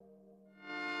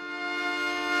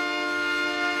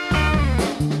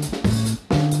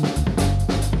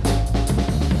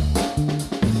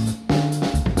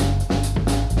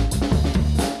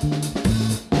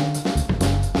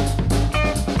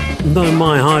No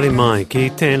mai, haere mai,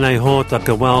 ki tēnei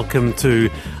hōtaka. Welcome to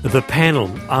the panel,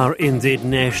 RNZ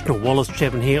National. Wallace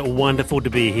Chapman here, wonderful to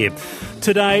be here.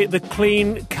 Today, the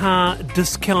clean car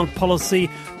discount policy,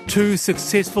 too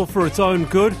successful for its own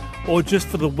good or just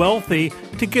for the wealthy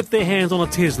to get their hands on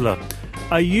a Tesla?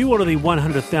 Are you one of the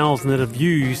 100,000 that have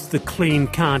used the clean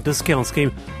car discount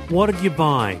scheme? What did you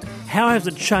buy? How has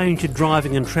it changed your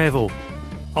driving and travel?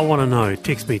 I want to know.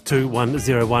 Text me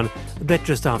 2101, that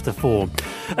just after 4.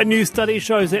 A new study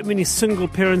shows that many single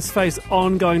parents face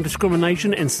ongoing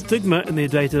discrimination and stigma in their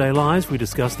day-to-day lives. We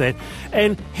discussed that.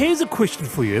 And here's a question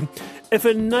for you. If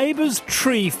a neighbour's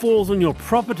tree falls on your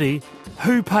property,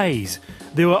 who pays?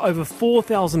 There were over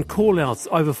 4,000 call-outs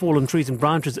over fallen trees and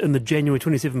branches in the January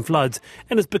 27 floods,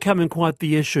 and it's becoming quite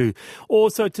the issue.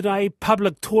 Also today,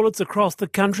 public toilets across the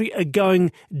country are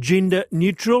going gender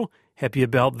neutral. Happy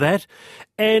about that.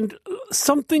 And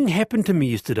something happened to me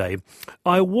yesterday.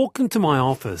 I walked into my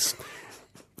office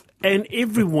and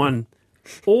everyone,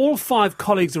 all 5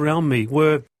 colleagues around me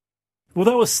they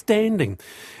were standing.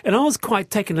 And I was quite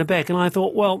taken aback and I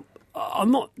thought, well, I'm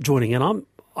not joining in.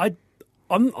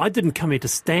 I didn't come here to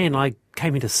stand. I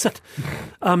came here to sit.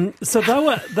 So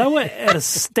they were at a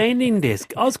standing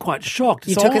desk. I was quite shocked.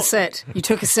 You took a sit,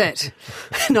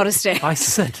 not a stand. I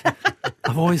sit.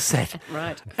 I've always sat.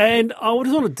 Right. And I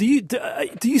just wondered,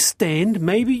 do you stand?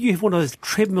 Maybe you have one of those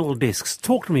treadmill desks.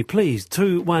 Talk to me, please.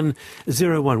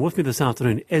 2101. With me this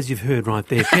afternoon, as you've heard right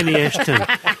there, Penny Ashton,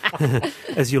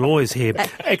 as you'll always hear,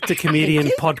 actor, comedian,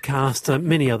 podcaster,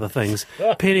 many other things.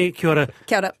 Penny, kia ora.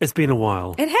 Kia ora. It's been a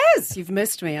while. It has. You've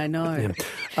missed me, I know.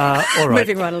 Yeah. All right.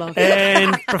 Moving right along.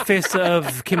 And Professor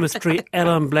of Chemistry,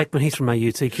 Allan Blackman. He's from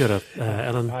AUT. Kia ora,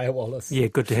 Allan. Hi, Wallace. Yeah,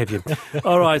 good to have you.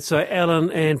 All right, so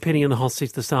Allan and Penny in the hot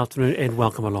seats this afternoon, and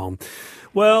welcome along.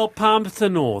 Well,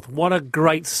 Palmertson North, what a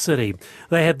great city.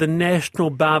 They had the National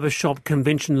Barbershop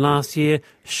Convention last year.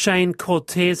 Shane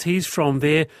Cortez, he's from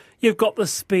there. You've got the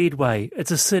Speedway.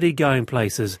 It's a city going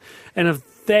places. And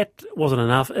if that wasn't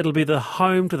enough, it'll be the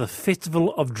home to the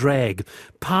Festival of Drag.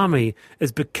 Palmy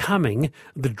is becoming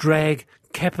the drag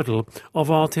capital of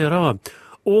Aotearoa.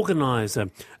 Organiser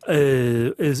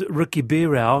is Ricky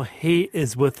Berau. He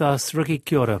is with us. Ricky,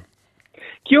 kia ora.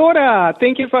 Kia ora.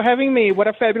 Thank you for having me. What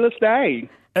a fabulous day.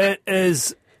 It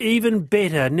is even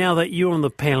better now that you're on the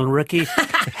panel, Ricky.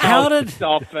 How did...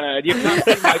 Stop it. You can't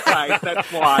see my face.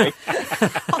 That's why.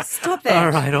 Oh, stop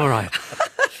that. All right.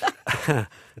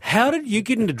 How did you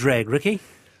get into drag, Ricky?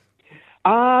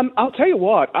 I'll tell you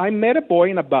what. I met a boy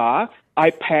in a bar. I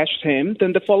pashed him.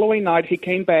 Then the following night, he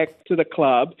came back to the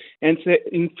club and said,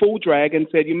 in full drag, and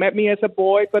said, "You met me as a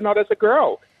boy, but not as a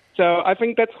girl." So I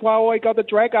think that's how I got the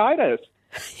drag-itis.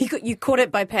 You caught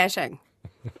it by pashing.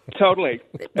 Totally.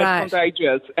 It's Right.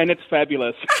 contagious, and it's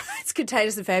fabulous. It's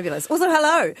contagious and fabulous. Also,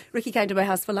 hello. Ricky came to my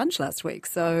house for lunch last week,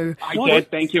 so... I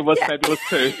did. Thank you. It was fabulous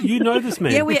too. You know this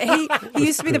man. Yeah, he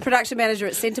used to be the production manager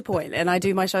at Centrepoint, and I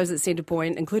do my shows at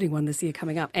Centrepoint, including one this year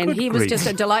coming up. And he was just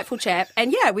a delightful chap.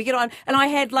 And yeah, we get on. And I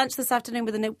had lunch this afternoon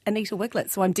with Anita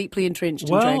Wiglet, so I'm deeply entrenched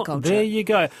in drag culture. There you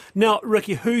go. Now,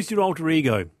 Ricky, who's your alter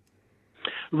ego?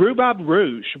 Rhubarb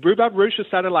Rouge. Rhubarb Rouge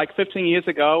started like 15 years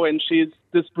ago, and she's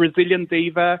this Brazilian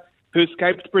diva who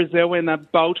escaped Brazil in a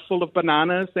boat full of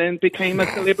bananas and became a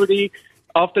celebrity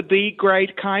of the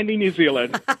D-grade kind in New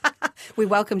Zealand. We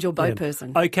welcomed your boat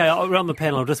person. Okay, around the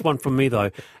panel, just one from me,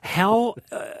 though. How,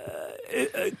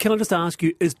 can I just ask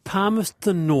you, is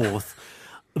Palmerston North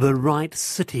the right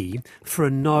city for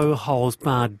a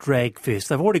no-holds-barred drag fest?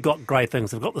 They've already got great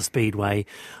things. They've got the Speedway.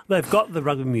 They've got the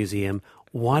Rugby Museum.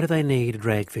 Why do they need a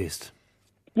drag fest?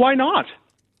 Why not?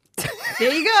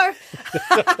 There you go.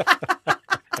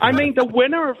 I mean, the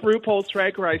winner of RuPaul's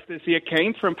Drag Race this year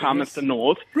came from Palmerston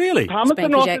North. Really? Palmerston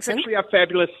Spanky North Jackson. is actually a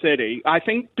fabulous city. I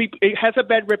think it has a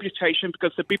bad reputation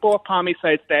because the people of Palmy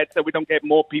say it's that, so we don't get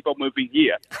more people moving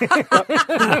here.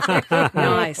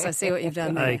 Nice. I see what you've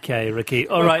done there. Okay, Ricky.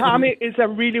 All right. Palmy is a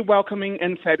really welcoming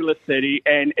and fabulous city,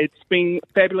 and it's been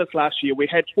fabulous last year. We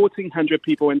had 1,400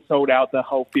 people and sold out the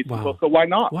whole festival, so why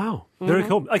not? Wow. Very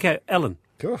cool. Okay, Allan.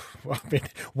 Cool. Well, I mean,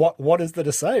 what is there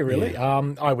to say, really?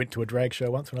 Yeah. I went to a drag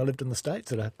show once when I lived in the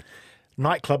States at a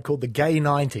nightclub called the Gay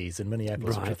 90s in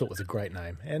Minneapolis, which I thought was a great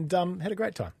name, and had a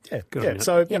great time. Yeah, Good yeah. on you.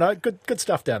 So, you know, good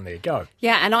stuff down there. Go.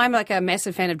 Yeah, and I'm like a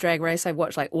massive fan of Drag Race. I've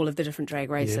watched like all of the different drag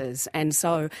races. Yeah. And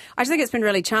so I just think it's been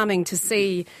really charming to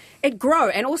see it grow.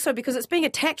 And also because it's being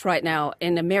attacked right now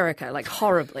in America, like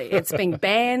horribly. It's being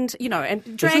banned, you know, and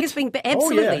drag is being,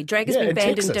 absolutely. Oh, yeah. Drag is being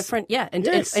banned Texas. in different,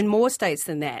 Yes. in more states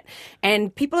than that.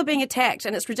 And people are being attacked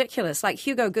and it's ridiculous. Like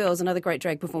Hugo Girls, another great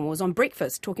drag performer, was on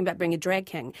Breakfast talking about being a drag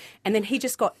king. And then he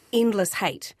just got endless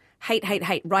hate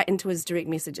hate right into his direct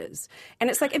messages. And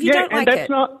it's like, if you don't like it...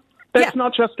 That's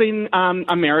not just in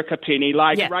America, Penny.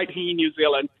 Like right here in New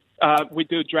Zealand, we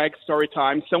do drag story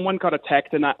time. Someone got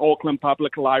attacked in an Auckland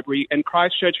Public Library, and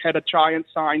Christchurch had a giant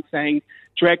sign saying,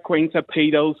 drag queens are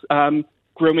pedos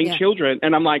grooming children.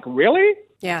 And I'm like, really?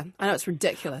 Yeah, I know, it's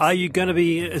ridiculous. Are you going to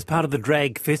be, as part of the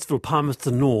drag festival,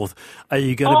 Palmertson North, are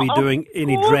you going to be doing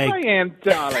any drag? I am,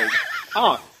 darling.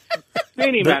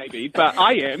 Penny maybe, but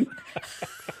I am.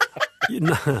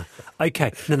 No.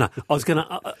 Okay. No. I was going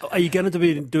to. Are you going to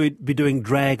be doing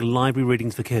drag library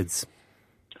readings for kids?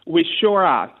 We sure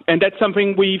are, and that's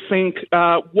something we think.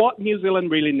 What New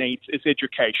Zealand really needs is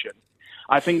education.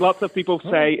 I think lots of people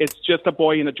say it's just a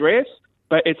boy in a dress,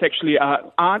 but it's actually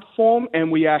an art form,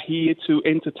 and we are here to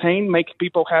entertain, make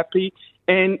people happy,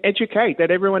 and educate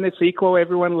that everyone is equal,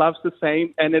 everyone loves the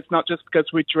same, and it's not just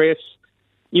because we dress,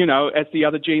 as the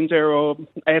other gender or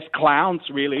as clowns,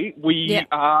 really. We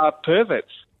are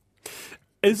perverts.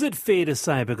 Is it fair to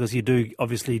say, because you do,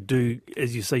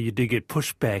 as you say, you do get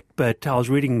pushback, but I was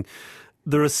reading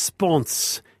the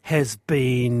response has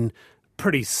been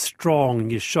pretty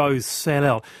strong, your shows sell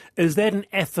out. Is that an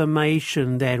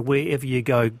affirmation that wherever you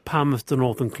go, Palmertson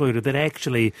North included, that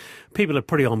actually people are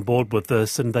pretty on board with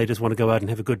this and they just want to go out and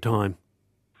have a good time?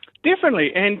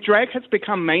 Definitely, and drag has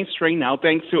become mainstream now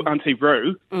thanks to Auntie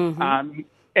Roo. Mm-hmm.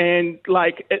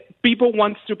 People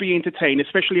want to be entertained,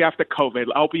 especially after COVID,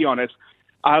 I'll be honest.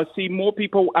 I see more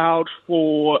people out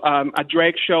for a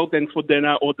drag show than for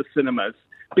dinner or the cinemas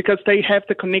because they have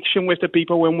the connection with the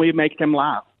people when we make them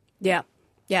laugh. Yeah,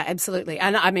 absolutely.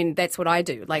 And I mean, that's what I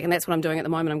do. And that's what I'm doing at the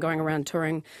moment. I'm going around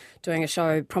touring, doing a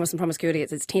show, Promise and Promiscuity.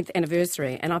 It's its 10th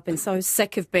anniversary. And I've been so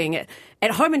sick of being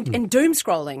at home and doom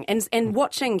scrolling and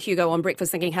watching Hugo on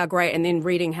Breakfast thinking how great and then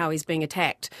reading how he's being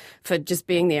attacked for just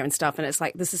being there and stuff. And it's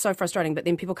like, this is so frustrating. But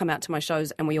then people come out to my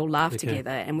shows and we all laugh together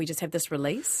and we just have this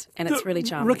release. And it's really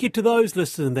charming. Ricky, to those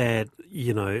listening that,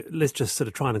 let's just sort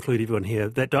of try and include everyone here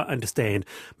that don't understand,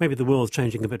 maybe the world's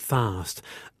changing a bit fast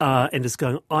and just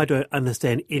going, I don't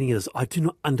understand any of this. I do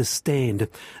not understand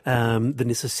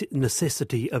the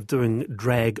necessity of doing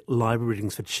drag library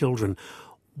readings for children.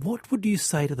 What would you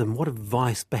say to them? What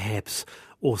advice, perhaps,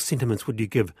 or sentiments would you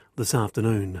give this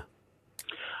afternoon?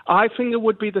 I think it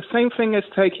would be the same thing as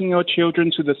taking your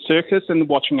children to the circus and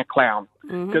watching a clown.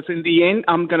 Because in the end,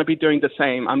 I'm going to be doing the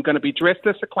same. I'm going to be dressed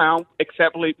as a clown,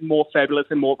 except more fabulous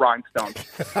and more rhinestones.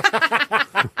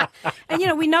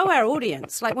 And, we know our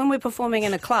audience. Like when we're performing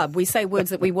in a club, we say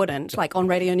words that we wouldn't, like on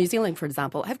Radio New Zealand, for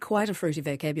example, have quite a fruity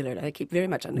vocabulary. They keep very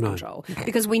much under control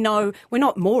because we know we're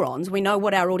not morons. We know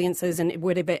what our audience is and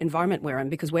whatever environment we're in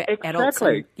because we're adults.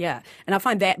 And I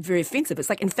find that very offensive. It's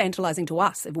like infantilizing to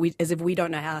us as if we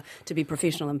don't know how to be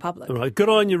professional in public. All right, good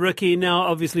on you, Ricky. Now,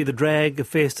 obviously, the Drag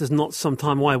Fest is not some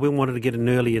time away. We wanted to get in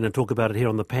early and talk about it here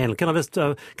on the panel. Can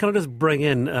I just bring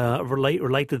in a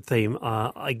related theme,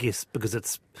 I guess, because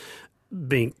it's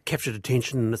being captured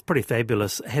attention and it's pretty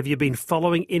fabulous. Have you been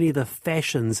following any of the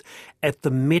fashions at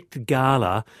the Met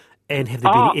Gala? And have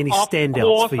there been any standouts for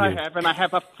you? Of course I have, and I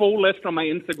have a full list on my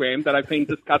Instagram that I've been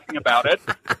discussing about it.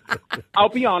 I'll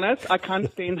be honest, I can't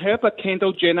stand her, but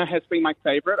Kendall Jenner has been my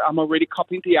favorite. I'm already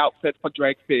copying the outfit for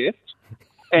Drag Fest.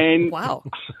 And wow.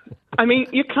 I mean,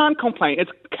 you can't complain.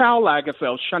 It's Karl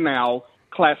Lagerfeld, Chanel,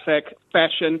 classic,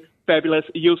 fashion, fabulous.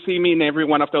 You'll see me in every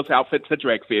one of those outfits at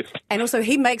Drag Fest. And also,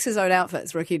 he makes his own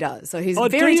outfits, Ricky does. So he's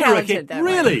very talented that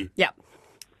way. Really? Yeah.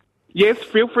 Yes,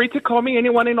 feel free to call me,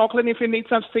 anyone in Auckland, if you need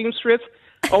some seamstress.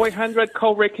 0800,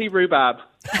 call Ricky Rhubarb.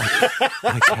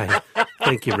 Okay.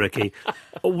 Thank you, Ricky.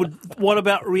 What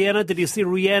about Rihanna? Did you see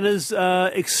Rihanna's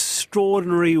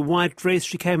extraordinary white dress?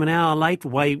 She came an hour late,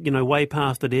 way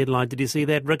past the deadline. Did you see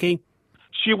that, Ricky?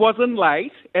 She wasn't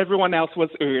late. Everyone else was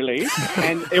early.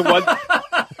 And it was...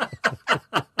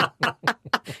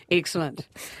 Excellent.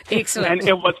 And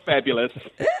it was fabulous.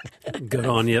 Good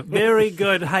on you. Very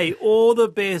good. Hey, all the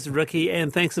best, Ricky,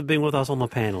 and thanks for being with us on the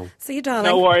panel. See you, darling.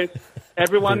 No worries.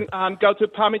 Everyone, go to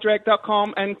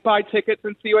palmerdrag.com and buy tickets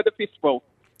and see you at the festival.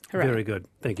 Hooray. Very good.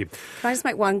 Thank you. Can I just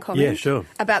make one comment? Yeah, sure.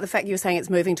 About the fact you were saying it's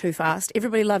moving too fast.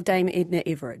 Everybody loved Dame Edna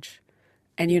Everage.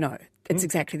 And it's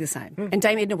exactly the same. And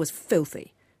Dame Edna was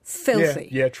filthy. Filthy.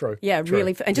 Yeah, true. Yeah, true.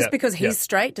 really. And just because he's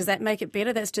straight, does that make it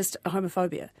better? That's just a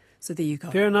homophobia. So there you go.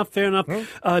 Fair enough.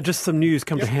 Just some news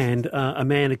come to hand. A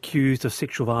man accused of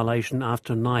sexual violation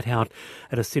after a night out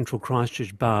at a central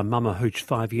Christchurch bar, Mama Hooch,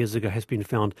 5 years ago, has been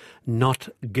found not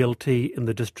guilty in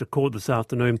the district court this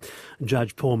afternoon.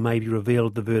 Judge Paul Mabey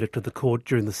revealed the verdict of the court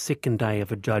during the second day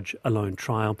of a judge-alone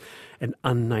trial. An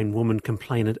unnamed woman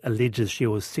complainant alleges she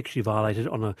was sexually violated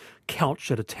on a couch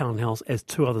at a townhouse as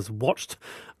two others watched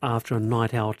after a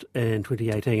night out in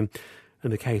 2018.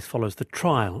 And the case follows the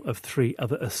trial of three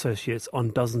other associates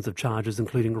on dozens of charges,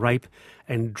 including rape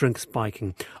and drink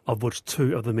spiking, of which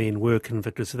two of the men were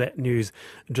convicted. So that news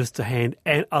just to hand.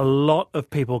 And a lot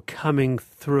of people coming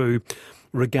through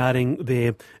regarding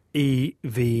their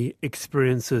EV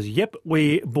experiences. Yep,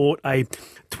 we bought a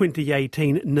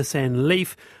 2018 Nissan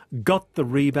Leaf, got the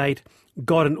rebate,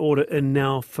 got an order in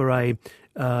now for a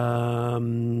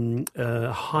hybrid,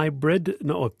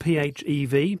 a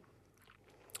PHEV.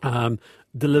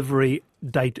 Delivery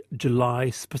date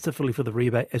July, specifically for the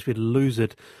rebate, as we'd lose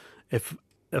it if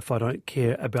I don't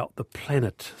care about the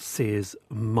planet, says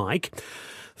Mike.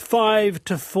 5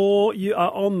 to 4, you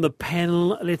are on the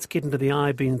panel. Let's get into the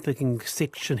I've Been Thinking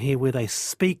section here, where they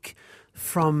speak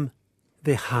from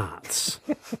their hearts.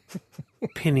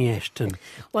 Penny Ashton,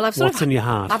 well, what's in your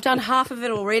heart? I've done half of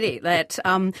it already. That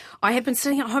I have been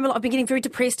sitting at home a lot. I've been getting very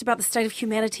depressed about the state of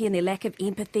humanity and their lack of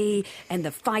empathy and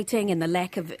the fighting and the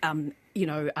lack of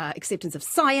acceptance of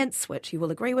science, which you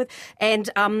will agree with, and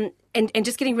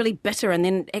just getting really bitter, and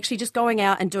then actually just going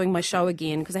out and doing my show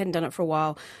again because I hadn't done it for a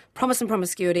while. Promise and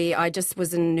Promiscuity. I just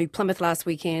was in New Plymouth last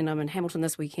weekend. I'm in Hamilton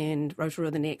this weekend, Rotorua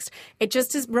the next. It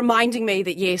just is reminding me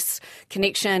that, yes,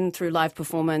 connection through live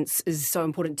performance is so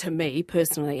important to me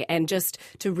personally, and just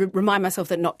to remind myself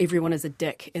that not everyone is a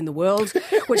dick in the world,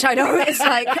 which I know it's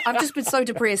like I've just been so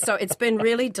depressed. So it's been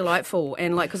really delightful,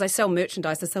 and because I sell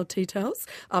merchandise, I sell tea towels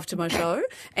after my show,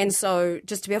 and so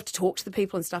just to be able to talk to the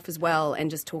people and stuff as well, and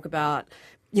just talk about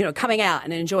coming out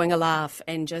and enjoying a laugh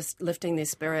and just lifting their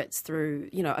spirits through,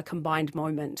 a combined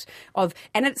moment of,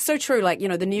 and it's so true,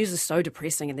 the news is so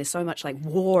depressing and there's so much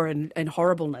war and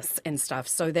horribleness and stuff.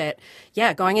 So that,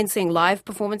 going and seeing live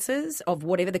performances of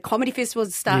whatever, the comedy festival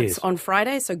starts on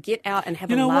Friday. So get out and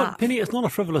have a laugh. You know what, Penny, it's not a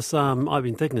frivolous, I've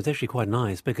been thinking, it's actually quite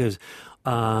nice because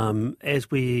as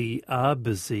we are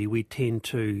busy, we tend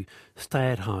to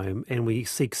stay at home and we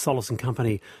seek solace and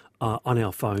company on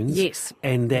our phones. Yes.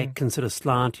 And that can sort of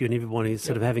slant you and everybody's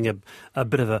sort of having a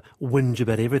bit of a whinge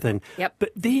about everything. Yep.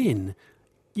 But then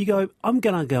you go, I'm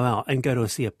going to go out and go to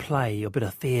see a play or a bit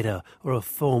of theatre or a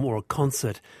film or a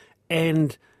concert,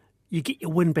 and you get your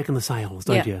wind back in the sails,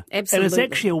 don't you? Absolutely. And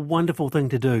it's actually a wonderful thing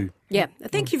to do. Yeah.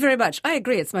 Thank you very much. I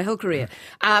agree. It's my whole career.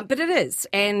 But it is.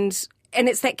 And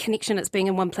it's that connection, it's being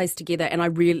in one place together. And I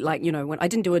really when I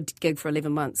didn't do a gig for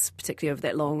 11 months, particularly over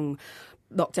that long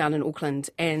lockdown in Auckland,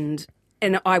 and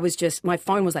I was just, my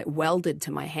phone was welded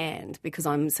to my hand because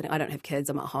I don't have kids,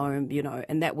 I'm at home,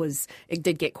 and it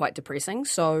did get quite depressing.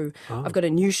 So I've got a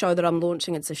new show that I'm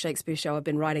launching. It's a Shakespeare show. I've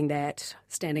been writing that,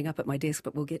 standing up at my desk,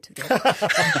 but we'll get to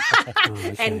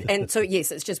that. And so,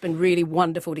 yes, it's just been really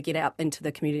wonderful to get out into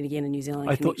the community again in New Zealand.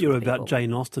 I thought you were about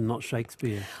Jane Austen, not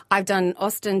Shakespeare. I've done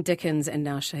Austen, Dickens, and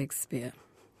now Shakespeare.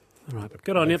 All right,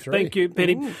 good on you. Thank you,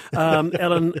 Penny.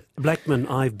 Allan Blackman,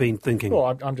 I've been thinking.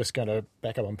 Well, I'm just going to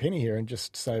back up on Penny here and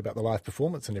just say about the live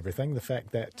performance and everything, the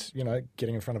fact that,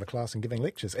 getting in front of a class and giving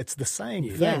lectures, it's the same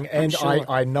thing. And sure.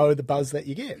 I know the buzz that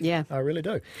you get. Yeah. I really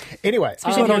do. Anyway.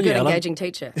 Especially if you're a good, engaging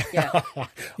teacher. Yeah.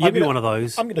 You'd be one of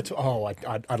those. I'm going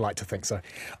to I'd like to think so.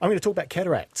 I'm going to talk about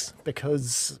cataracts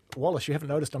because, Wallace, you haven't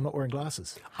noticed I'm not wearing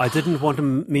glasses. I didn't want to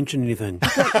mention anything.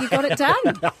 You got it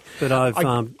done. But I've...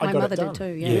 my mother did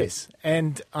too, yeah. Yes.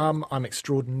 And I'm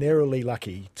extraordinarily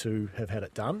lucky to have had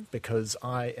it done because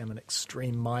I am an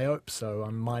extreme myope, so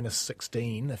I'm minus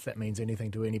 16, if that means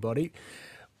anything to anybody.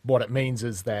 What it means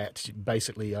is that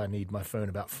basically I need my phone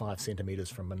about 5 centimetres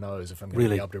from my nose if I'm going to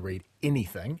be able to read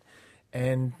anything.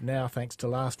 And now, thanks to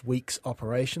last week's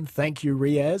operation, thank you,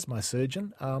 Riaz, my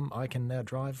surgeon, I can now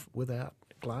drive without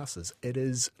glasses. It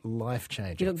is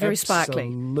life-changing. You look very sparkly.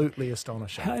 Absolutely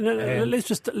astonishing. Let's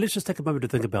just take a moment to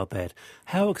think about that.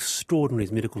 How extraordinary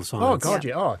is medical science? Oh, God,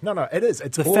 yeah. Oh, no, it is.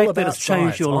 It's the all fact about that it's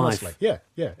changed science, your honestly. life.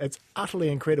 Yeah. It's utterly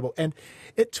incredible. And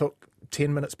it took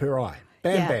 10 minutes per eye.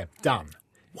 Bam, done.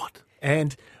 What?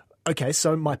 And, okay,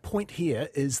 so my point here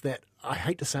is that I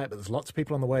hate to say it, but there's lots of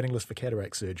people on the waiting list for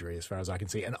cataract surgery as far as I can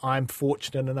see. And I'm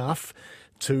fortunate enough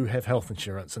to have health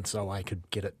insurance, and so I could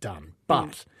get it done.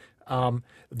 But...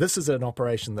 this is an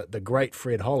operation that the great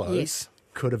Fred Hollows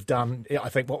could have done, I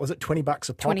think, what was it, $20 a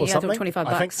pop 20, or something? 25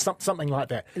 I think bucks. something like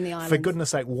that. In the For islands. goodness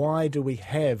sake, why do we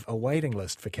have a waiting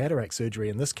list for cataract surgery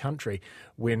in this country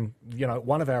when,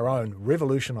 one of our own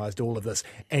revolutionised all of this,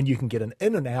 and you can get an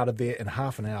in and out of there in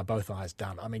half an hour, both eyes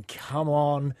done? I mean, come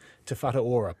on, Te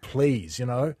Whataora, please,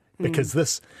 because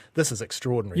this is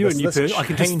extraordinary. You're a new This person. I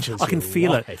can your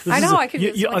feel it. life. This I know, is a- I can-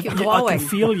 it's like you're I glowing. can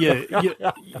feel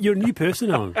you're a new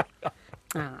person, Alan.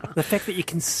 The fact that you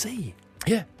can see.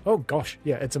 Yeah. Oh gosh.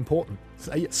 Yeah, it's important.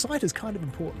 Sight is kind of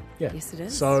important. Yeah. Yes, it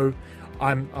is. So,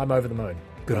 I'm over the moon.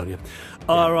 Good on you.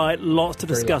 All right, lots to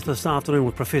discuss this afternoon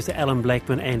with Professor Allan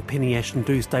Blackman and Penny Ashton.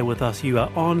 Do stay with us. You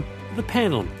are on The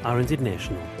Panel, RNZ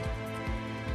National.